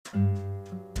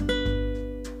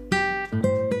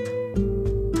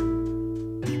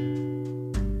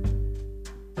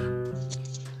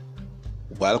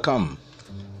Welcome.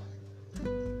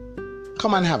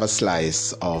 Come and have a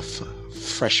slice of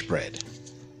fresh bread.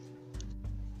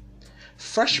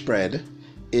 Fresh Bread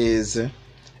is a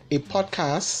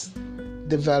podcast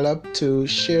developed to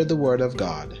share the Word of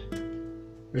God,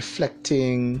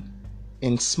 reflecting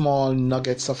in small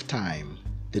nuggets of time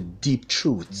the deep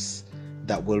truths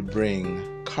that will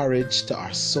bring courage to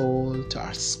our soul, to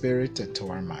our spirit, and to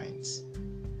our minds.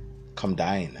 Come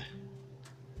dine.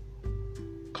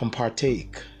 Come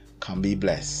partake. Come be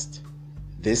blessed.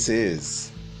 This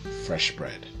is Fresh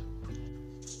Bread.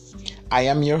 I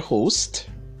am your host,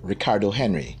 Ricardo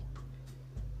Henry.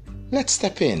 Let's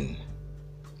step in.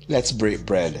 Let's break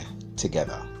bread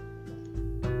together.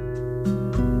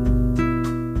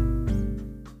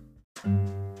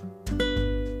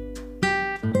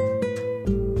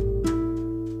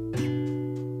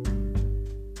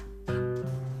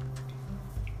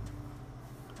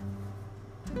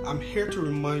 I'm here to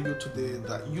remind you today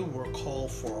that you were called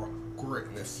for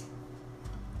greatness.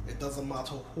 It doesn't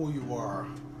matter who you are,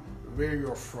 where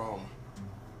you're from,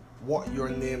 what your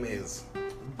name is.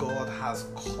 God has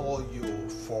called you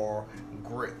for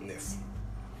greatness.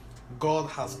 God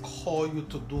has called you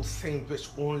to do things which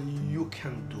only you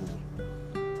can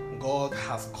do. God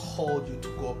has called you to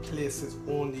go places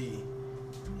only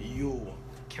you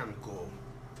can go.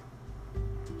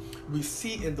 We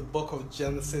see in the book of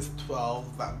Genesis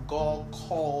 12 that God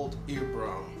called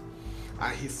Abram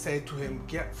and he said to him,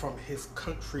 get from his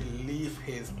country, leave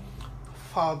his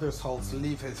father's house,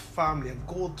 leave his family and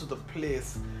go to the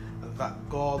place that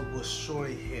God was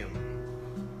showing him.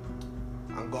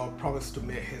 And God promised to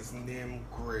make his name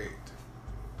great.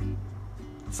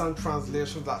 Some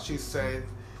translations actually said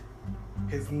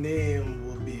his name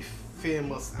will be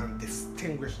famous and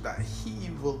distinguished, that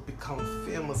he will become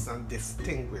famous and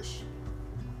distinguished.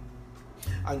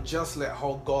 And just like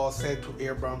how God said to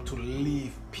Abraham to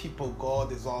leave people,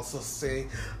 God is also saying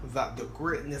that the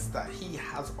greatness that he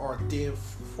has ordained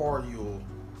for you,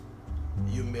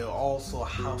 you may also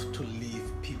have to leave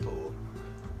people.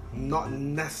 Not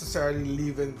necessarily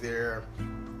leaving their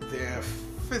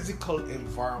physical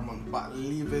environment, but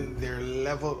leaving their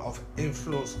level of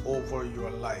influence over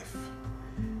your life.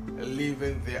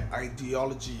 Leaving their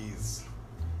ideologies,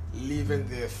 leaving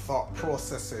their thought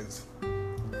processes,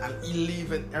 and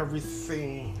leaving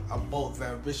everything about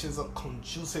them which isn't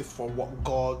conducive for what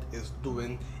God is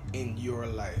doing in your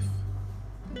life.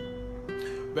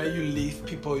 When you leave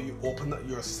people, you open up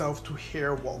yourself to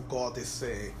hear what God is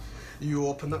saying. You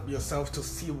open up yourself to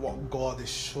see what God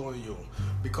is showing you,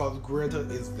 because greater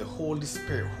is the Holy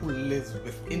Spirit who lives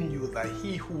within you than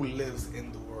he who lives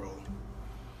in the world.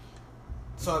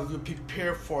 So as you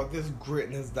prepare for this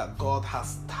greatness that God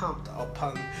has stamped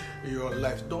upon your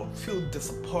life, don't feel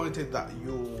disappointed that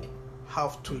you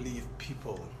have to leave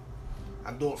people.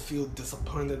 And don't feel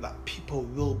disappointed that people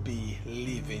will be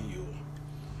leaving you.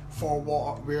 For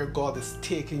where God is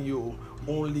taking you,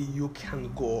 only you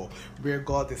can go. Where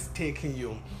God is taking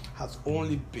you has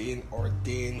only been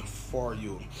ordained for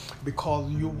you.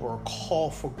 Because you were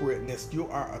called for greatness. You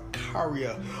are a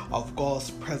carrier of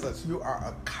God's presence. You are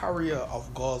a carrier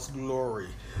of God's glory.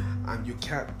 And you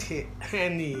can't take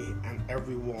any and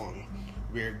everyone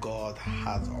where God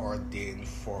has ordained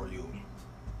for you.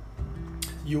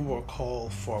 You were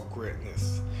called for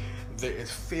greatness. There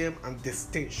is fame and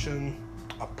distinction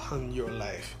upon your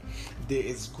life. There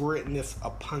is greatness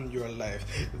upon your life.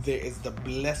 There is the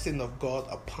blessing of God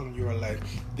upon your life.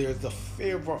 There is the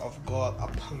favor of God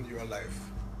upon your life.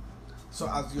 So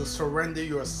as you surrender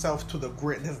yourself to the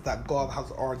greatness that God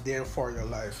has ordained for your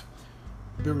life,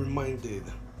 be reminded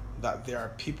that there are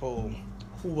people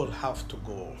who will have to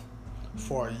go,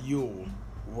 for you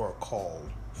were called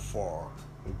for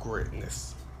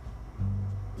greatness.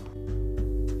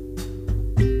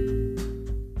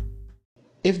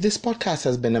 If this podcast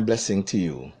has been a blessing to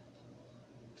you,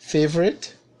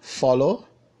 favorite, follow,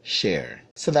 share,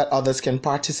 so that others can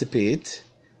participate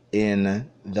in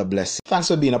the blessing. Thanks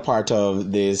for being a part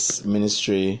of this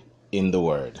ministry in the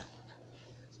Word.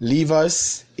 Leave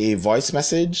us a voice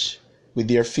message with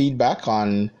your feedback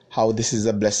on how this is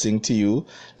a blessing to you.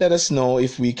 Let us know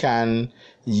if we can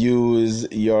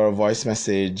use your voice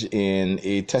message in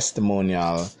a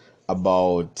testimonial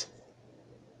about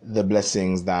the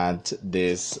blessings that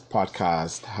this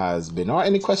podcast has been, or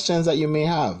any questions that you may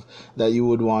have that you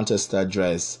would want us to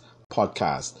address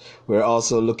podcast. We're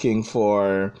also looking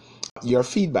for your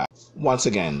feedback. Once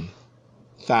again,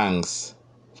 thanks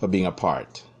for being a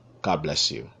part. God bless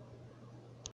you.